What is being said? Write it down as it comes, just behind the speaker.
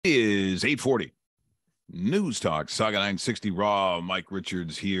Is 8:40. Newstalk Sauga 960 Raw. Mike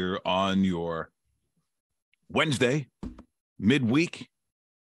Richards here on your Wednesday, midweek.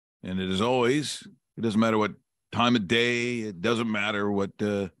 And it is always, it doesn't matter what time of day, it doesn't matter what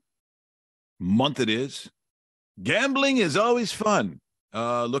month it is. Gambling is always fun.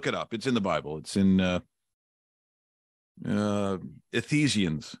 Look it up. It's in the Bible. It's in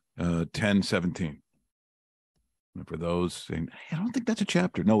Ephesians 10:17. For those saying, hey, I don't think that's a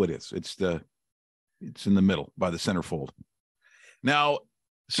chapter. No, it is. It's in the middle by the centerfold. Now,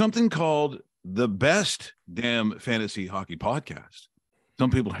 something called the best damn fantasy hockey podcast.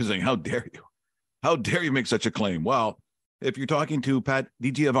 Some people are saying, how dare you? How dare you make such a claim? Well, if you're talking to Pat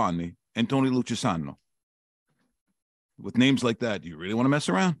DiGiovanni and Tony Luccisano, with names like that, do you really want to mess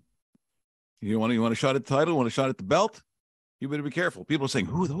around? You want a shot at the title? Want a shot at the belt? You better be careful. People are saying,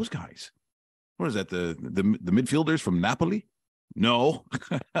 who are those guys? What is that, the midfielders from Napoli? No.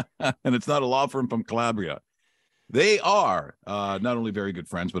 And it's not a law firm from Calabria. They are not only very good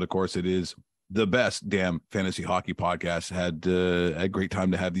friends, but of course it is the best damn fantasy hockey podcast. Had a great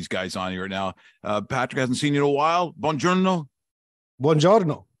time to have these guys on here now. Patrick hasn't seen you in a while. Buongiorno.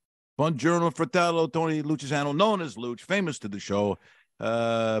 Buongiorno. Buongiorno, fratello Tony Luccisano, known as Lucc, famous to the show.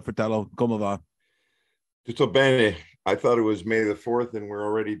 Fratello, come va? Tutto bene. I thought it was May the 4th, and we're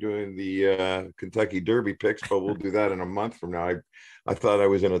already doing the Kentucky Derby picks, but we'll do that in a month from now. I thought I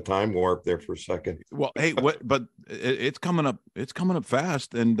was in a time warp there for a second. Well, hey, but it's coming up. It's coming up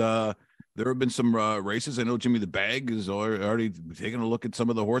fast, and there have been some races. I know Jimmy the Bag is already taking a look at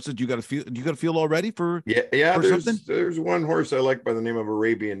some of the horses. You got to feel all ready for yeah. For there's one horse I like by the name of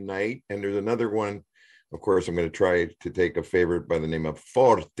Arabian Night, and there's another one. Of course, I'm going to try to take a favorite by the name of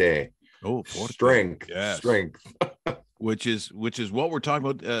Forte. Oh, Forte. Strength, yes. Strength. which is what we're talking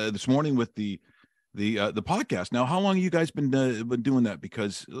about this morning with the podcast. Now, how long have you guys been doing that?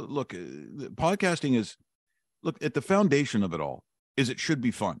 Because look, podcasting is at the foundation of it all is it should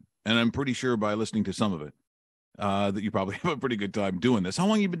be fun, and I'm pretty sure by listening to some of it that you probably have a pretty good time doing this. How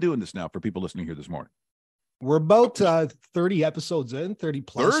long have you been doing this now for people listening here this morning? We're about 30 episodes in, 30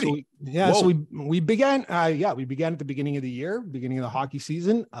 plus. 30? So we began at the beginning of the year, beginning of the hockey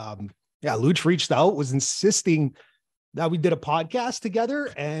season. Lucc reached out, was insisting that we did a podcast together,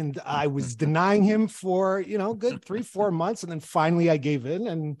 and I was denying him for, good 3-4 months. And then finally I gave in,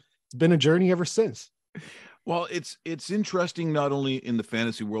 and it's been a journey ever since. Well, it's interesting, not only in the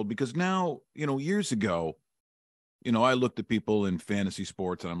fantasy world, because now, years ago, I looked at people in fantasy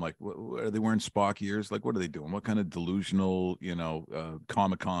sports and I'm like, what, are they wearing Spock ears? Like, what are they doing? What kind of delusional,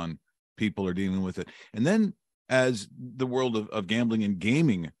 Comic-Con people are dealing with it? And then as the world of gambling and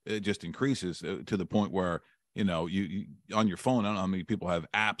gaming just increases to the point where, you on your phone, I don't know how many people have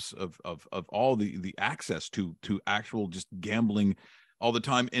apps of all the access to actual just gambling all the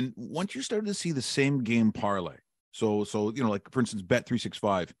time. And once you start to see the same game parlay, so like, for instance,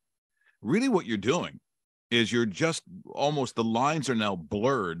 Bet365, really what you're doing is you're just almost, the lines are now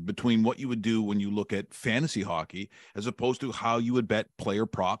blurred between what you would do when you look at fantasy hockey as opposed to how you would bet player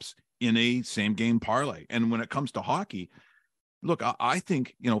props in a same game parlay. And when it comes to hockey, look, I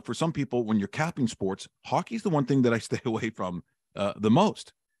think, for some people, when you're capping sports, hockey is the one thing that I stay away from the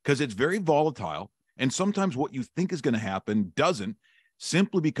most, because it's very volatile. And sometimes what you think is going to happen doesn't,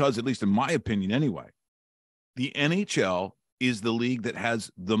 simply because, at least in my opinion anyway, the NHL is the league that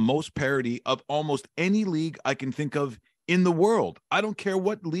has the most parity of almost any league I can think of in the world. I don't care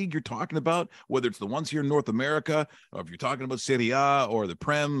what league you're talking about, whether it's the ones here in North America, or if you're talking about Serie A or the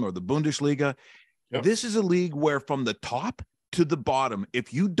Prem or the Bundesliga. Yep. This is a league where from the top to the bottom,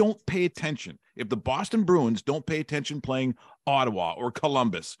 if you don't pay attention, if the Boston Bruins don't pay attention playing Ottawa or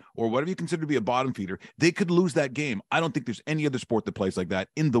Columbus or whatever you consider to be a bottom feeder, they could lose that game. I don't think there's any other sport that plays like that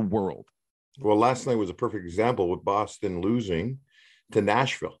in the world. Well, last night was a perfect example with Boston losing to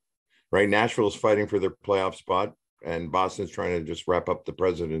Nashville, right? Nashville is fighting for their playoff spot, and Boston's trying to just wrap up the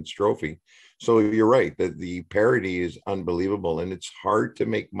President's Trophy. So you're right that the parity is unbelievable, and it's hard to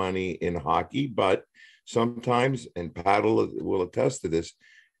make money in hockey, but sometimes, and Pat will attest to this,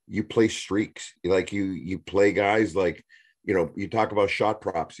 you play streaks. Like you play guys like, you talk about shot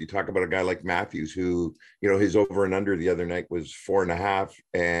props. You talk about a guy like Matthews who, his over and under the other night was 4.5,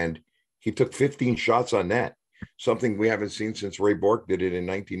 and he took 15 shots on net, something we haven't seen since Ray Bourque did it in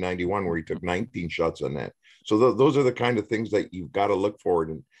 1991, where he took 19 shots on net. So those are the kind of things that you've got to look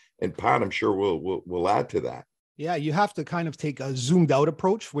forward. And Pat, I'm sure will add to that. Yeah, you have to kind of take a zoomed out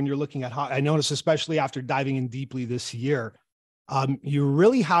approach when you're looking at hockey. I noticed, especially after diving in deeply this year, you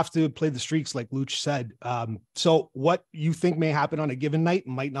really have to play the streaks, like Lucc said. So what you think may happen on a given night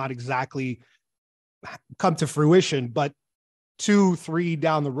might not exactly come to fruition, but 2, 3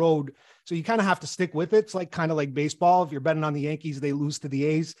 down the road. So you kind of have to stick with it. It's like kind of like baseball. If you're betting on the Yankees, they lose to the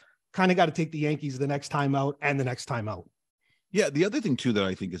A's, kind of got to take the Yankees the next time out and the next time out. Yeah. The other thing too, that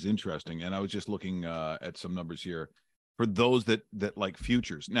I think is interesting, and I was just looking at some numbers here for those that like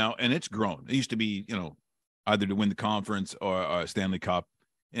futures now, and it's grown. It used to be, either to win the conference or a Stanley Cup.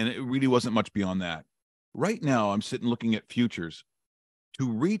 And it really wasn't much beyond that. Right now, I'm sitting looking at futures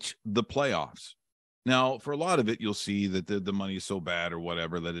to reach the playoffs. Now, for a lot of it, you'll see that the money is so bad or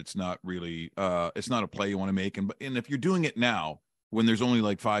whatever that it's not really, it's not a play you want to make. And if you're doing it now, when there's only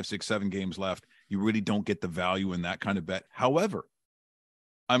like 5, 6, 7 games left, you really don't get the value in that kind of bet. However,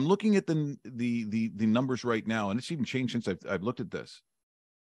 I'm looking at the numbers right now, and it's even changed since I've looked at this.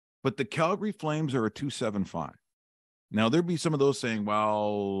 But the Calgary Flames are a 2.75. Now, there'd be some of those saying,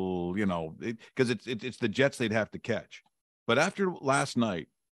 well, because it's the Jets they'd have to catch. But after last night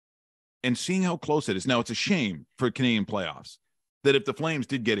and seeing how close it is, now it's a shame for Canadian playoffs that if the Flames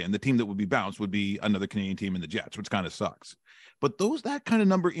did get in, the team that would be bounced would be another Canadian team in the Jets, which kind of sucks. But that kind of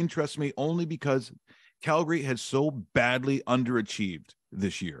number interests me only because Calgary has so badly underachieved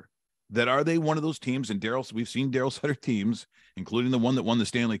this year. That are they one of those teams, and we've seen Daryl Sutter teams, including the one that won the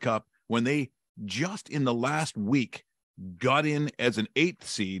Stanley Cup, when they just in the last week got in as an 8th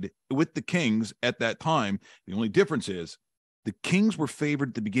seed with the Kings at that time. The only difference is the Kings were favored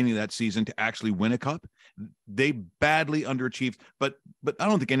at the beginning of that season to actually win a cup. They badly underachieved, but I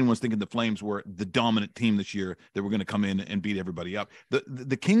don't think anyone's thinking the Flames were the dominant team this year that were going to come in and beat everybody up.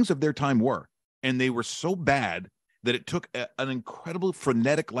 The Kings of their time were, and they were so bad that it took an incredible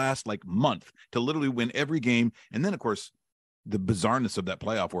frenetic last month to literally win every game. And then, of course, the bizarreness of that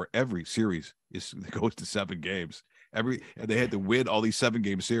playoff where every series goes to 7 games. They had to win all these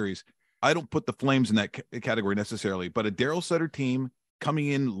 7-game series. I don't put the Flames in that category necessarily, but a Daryl Sutter team coming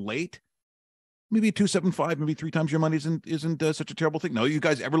in late, maybe 2.75, maybe 3 times your money isn't such a terrible thing. No, you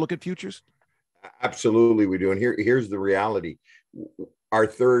guys ever look at futures? Absolutely, we do. And here's the reality. Our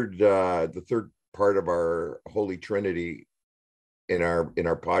the third part of our Holy Trinity in our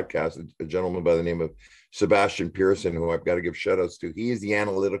podcast, a gentleman by the name of Sebastian Pearson, who I've got to give shout outs to. He is the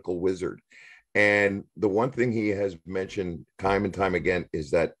analytical wizard. And the one thing he has mentioned time and time again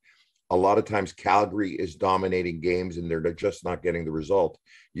is that a lot of times Calgary is dominating games and they're just not getting the result.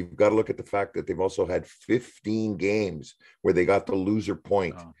 You've got to look at the fact that they've also had 15 games where they got the loser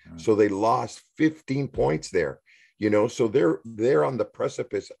point. Oh, so they lost 15 points there, so they're on the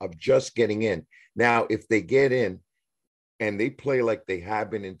precipice of just getting in. Now, if they get in and they play like they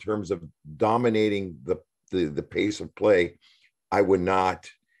have been in terms of dominating the pace of play, I would not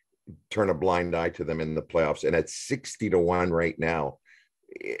turn a blind eye to them in the playoffs. And at 60-1 right now,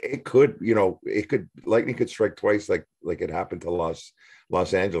 it could, lightning could strike twice, like it happened to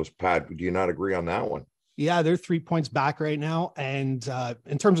Los Angeles. Pat, do you not agree on that one? Yeah, they're 3 points back right now. And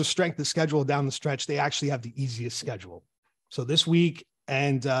in terms of strength of schedule down the stretch, they actually have the easiest schedule. So this week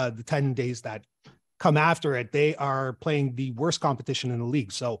and the 10 days that come after it, they are playing the worst competition in the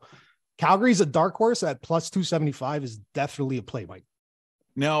league. So Calgary's a dark horse at plus 275 is definitely a play, Mike.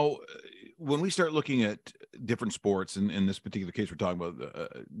 Now, when we start looking at different sports, and in this particular case, we're talking about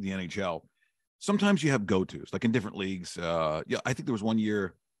the NHL, sometimes you have go-tos, like in different leagues. I think there was one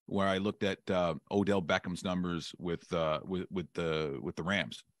year where I looked at Odell Beckham's numbers with the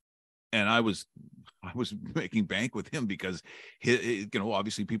Rams, and I was making bank with him because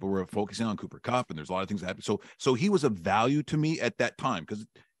obviously people were focusing on Cooper Kupp, and there's a lot of things that happened. So he was a value to me at that time because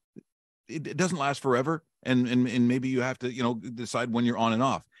it doesn't last forever, and maybe you have to decide when you're on and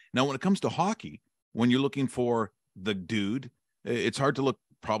off. Now, when it comes to hockey, when you're looking for the dude, it's hard to look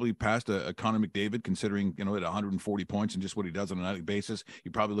probably past a Connor McDavid, considering, at 140 points and just what he does on a nightly basis.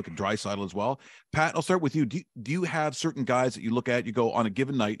 You probably look at Draisaitl as well. Pat, I'll start with you. Do you have certain guys that you look at, you go on a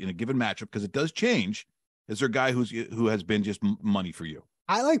given night in a given matchup, because it does change? Is there a guy who has been just money for you?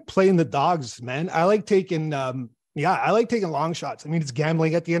 I like playing the dogs, man. I like taking, I like taking long shots. I mean, it's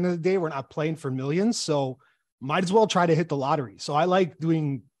gambling at the end of the day. We're not playing for millions, so might as well try to hit the lottery. So I like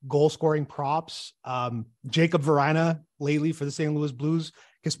doing goal scoring props. Jacob Verana lately for the St. Louis Blues,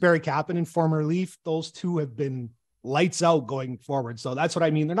 Kasperi Kapanen, former Leaf. Those two have been lights out going forward. So that's what I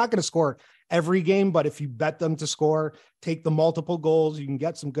mean. They're not going to score every game, but if you bet them to score, take the multiple goals, you can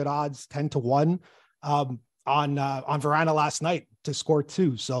get some good odds, 10-1 on Verana last night to score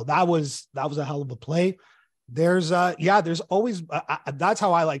 2. So that was a hell of a play. There's always, that's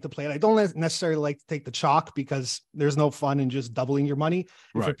how I like to play it. I don't necessarily like to take the chalk because there's no fun in just doubling your money.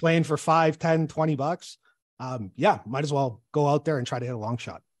 If you're playing for 5, 10, 20 bucks, might as well go out there and try to hit a long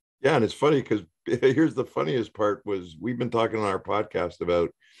shot. Yeah. And it's funny because here's the funniest part was we've been talking on our podcast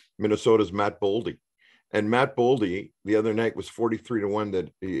about Minnesota's Matt Boldy. And Matt Boldy the other night was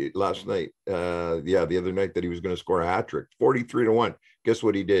 43-1 last night. The other night that he was going to score a hat trick. 43-1. Guess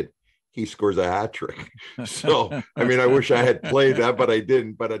what he did? He scores a hat trick. So, I mean, I wish I had played that, but I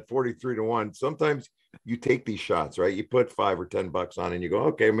didn't. But at 43-1, sometimes you take these shots, right? You put $5 or $10 on and you go,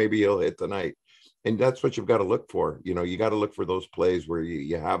 okay, maybe he'll hit tonight. And that's what you've got to look for. You know, you got to look for those plays where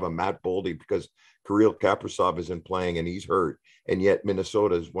you have a Matt Boldy, because Kirill Kaprizov isn't playing and he's hurt. And yet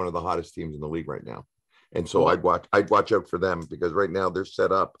Minnesota is one of the hottest teams in the league right now. And so I'd watch out for them, because right now they're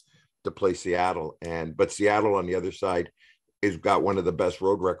set up to play Seattle. But Seattle on the other side has got one of the best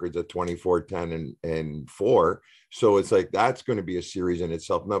road records at 24-10-4. So it's like, that's going to be a series in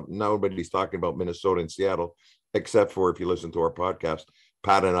itself. Nobody's talking about Minnesota and Seattle, except for if you listen to our podcast.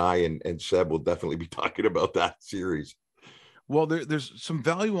 Pat and I and Seb will definitely be talking about that series. Well, there's some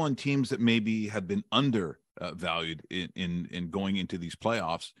value on teams that maybe have been undervalued in going into these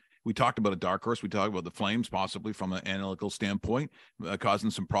playoffs. We talked about a dark horse. We talked about the Flames, possibly from an analytical standpoint, causing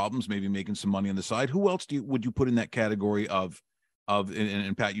some problems, maybe making some money on the side. Who else would you put in that category of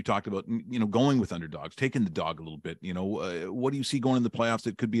and Pat, you talked about, going with underdogs, taking the dog a little bit. What do you see going in the playoffs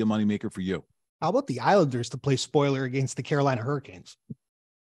that could be a moneymaker for you? How about the Islanders to play spoiler against the Carolina Hurricanes?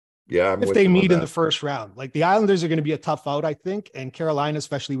 Yeah, if they meet in the first round, like the Islanders are going to be a tough out, I think, and Carolina,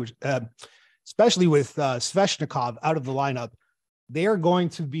 especially with Svechnikov out of the lineup, they are going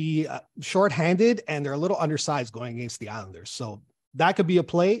to be shorthanded and they're a little undersized going against the Islanders. So that could be a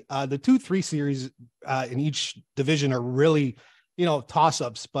play. The 2-3 series in each division are really,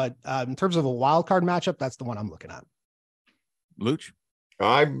 toss-ups. But in terms of a wild card matchup, that's the one I'm looking at. Lucc?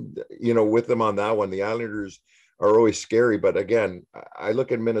 I'm, with them on that one. The Islanders are always scary. But again, I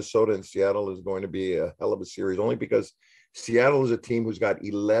look at Minnesota and Seattle is going to be a hell of a series, only because Seattle is a team who's got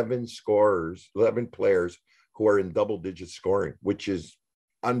 11 players who are in double-digit scoring, which is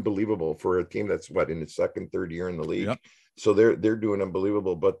unbelievable for a team that's in its second, third year in the league. Yep. So they're doing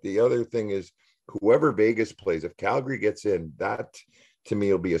unbelievable. But the other thing is, whoever Vegas plays, if Calgary gets in, that to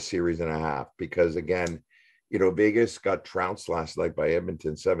me will be a series and a half, because again, Vegas got trounced last night by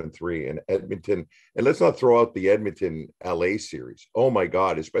Edmonton 7-3, and Edmonton, and let's not throw out the Edmonton LA series. Oh my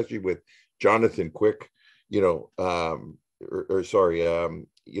God, especially with Jonathan Quick, having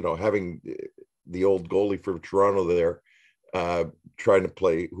the old goalie for Toronto there, trying to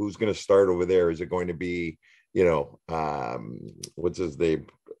play. Who's going to start over there? Is it going to be, what's his name?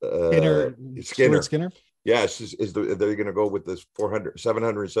 Skinner. Yes. They're going to go with this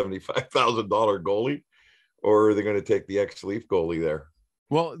 $775,000 goalie, or are they going to take the ex-Leaf goalie there?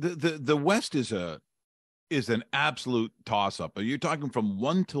 Well, the West is an absolute toss-up. You're talking from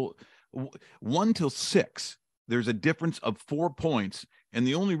 1 till 6. There's a difference of 4 points. And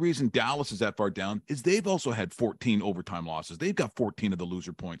the only reason Dallas is that far down is they've also had 14 overtime losses. They've got 14 of the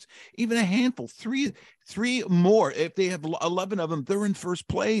loser points, even a handful, three more. If they have 11 of them, they're in first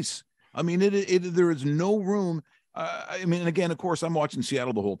place. I mean, there is no room. And again, of course, I'm watching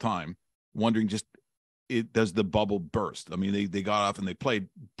Seattle the whole time, wondering does the bubble burst? I mean, they got off and they played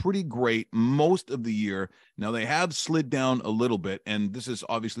pretty great most of the year. Now they have slid down a little bit, and this is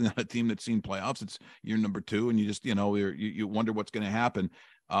obviously not a team that's seen playoffs. It's year number 2, and you just you wonder what's going to happen.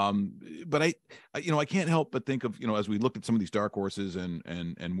 But I can't help but think of as we look at some of these dark horses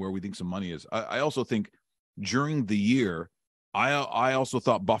and where we think some money is. I also think during the year, I also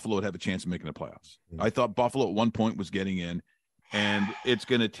thought Buffalo would have a chance of making the playoffs. I thought Buffalo at one point was getting in. And it's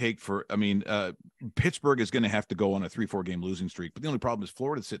going to take Pittsburgh is going to have to go on a 3-4 game losing streak. But the only problem is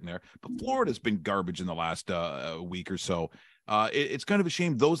Florida's sitting there. But Florida's been garbage in the last week or so. It's kind of a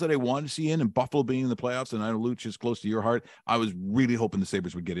shame. Those that I wanted to see in, and Buffalo being in the playoffs, and I know Lucc is close to your heart. I was really hoping the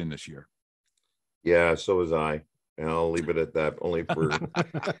Sabres would get in this year. Yeah, so was I. And I'll leave it at that. Only for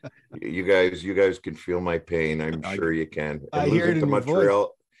you guys can feel my pain. I'm sure you can. And I hear it in your voice.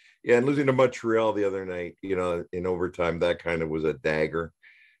 Yeah, and losing to Montreal the other night, in overtime, that kind of was a dagger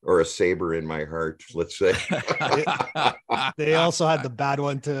or a saber in my heart, let's say. They also had the bad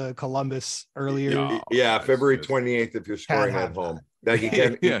one to Columbus earlier. Yeah, February 28th, if you're scoring at home. Now you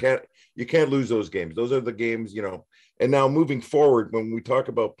can't lose those games. Those are the games, And now moving forward, when we talk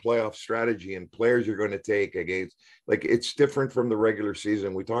about playoff strategy and players you're going to take against, like, it's different from the regular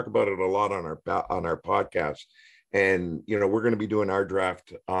season. We talk about it a lot on our podcast. And, we're going to be doing our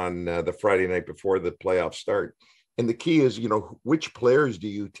draft on the Friday night before the playoffs start. And the key is, which players do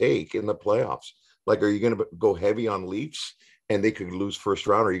you take in the playoffs? Like, are you going to go heavy on Leafs and they could lose first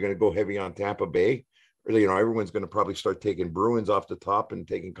round? Or are you going to go heavy on Tampa Bay? Or, everyone's going to probably start taking Bruins off the top and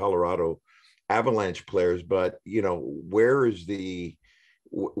taking Colorado Avalanche players. But, where is the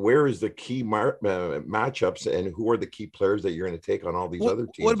where is the key matchups, and who are the key players that you're going to take on all these other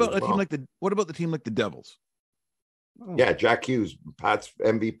teams? What about a team like the Devils? Yeah, Jack Hughes, Pat's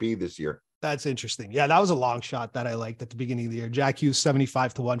MVP this year. That's interesting. Yeah, that was a long shot that I liked at the beginning of the year. Jack Hughes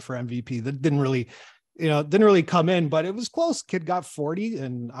 75-1 for MVP. That didn't really come in, but it was close. Kid got 40,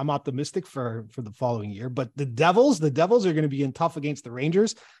 and I'm optimistic for the following year. But the Devils are going to be in tough against the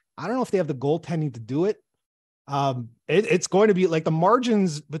Rangers. I don't know if they have the goaltending to do it. It's going to be like the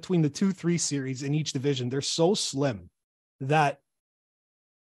margins between the 2-3 series in each division. They're so slim that,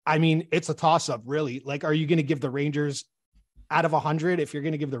 I mean, it's a toss up really. Like, are you going to give the Rangers out of 100? If you're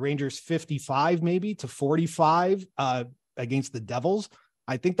going to give the Rangers 55, maybe to 45 against the Devils,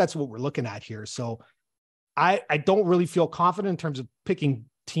 I think that's what we're looking at here. So I don't really feel confident in terms of picking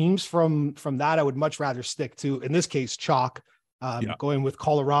teams from that. I would much rather stick to, in this case, chalk, going with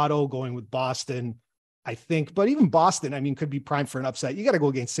Colorado, going with Boston, I think. But even Boston, I mean, could be primed for an upset. You got to go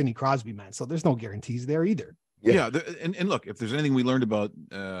against Sidney Crosby, man. So there's no guarantees there either. Yeah. And look, if there's anything we learned about,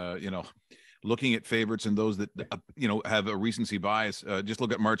 looking at favorites and those that, have a recency bias, just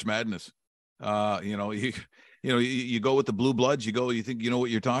look at March Madness. You go with the blue bloods, you think, you know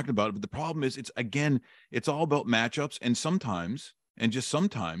what you're talking about. But the problem is it's all about matchups. And sometimes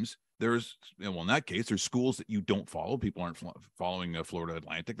there's, in that case, there's schools that you don't follow. People aren't following Florida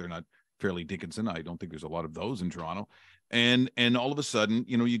Atlantic. They're not Fairleigh Dickinson. I don't think there's a lot of those in Toronto. And all of a sudden,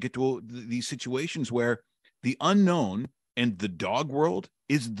 you get to these situations where the unknown and the dog world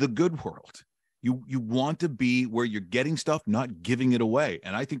is the good world. You want to be where you're getting stuff, not giving it away.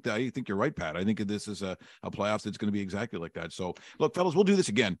 And I think you're right, Pat. I think this is a playoffs that's going to be exactly like that. So look, fellas, we'll do this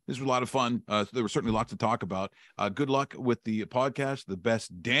again. This was a lot of fun. There was certainly lots to talk about. Good luck with the podcast. The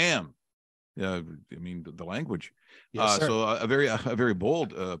best damn. The language. Yes, so a very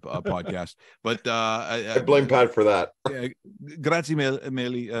bold podcast, but I blame Pat for that. Grazie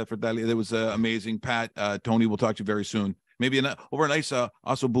Meli for that. It was amazing. Pat, Tony, we'll talk to you very soon. Maybe over a nice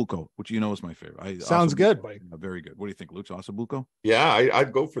ossobuco, which is my favorite. Sounds good, Mike. Very good. What do you think, Lucc? Ossobuco? Yeah,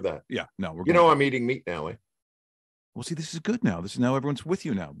 I'd go for that. Yeah, no, I'm eating meat now. Well, see, this is good now. This is now everyone's with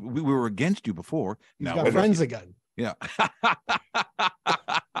you now. We were against you before. Now we're friends again. Yeah.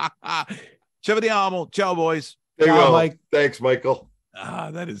 Ci vediamo. Ciao, boys. There you go, Mike. Thanks, Michael.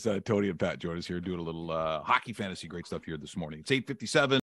 That is Tony and Pat join us here doing a little hockey fantasy. Great stuff here this morning. It's 8:57.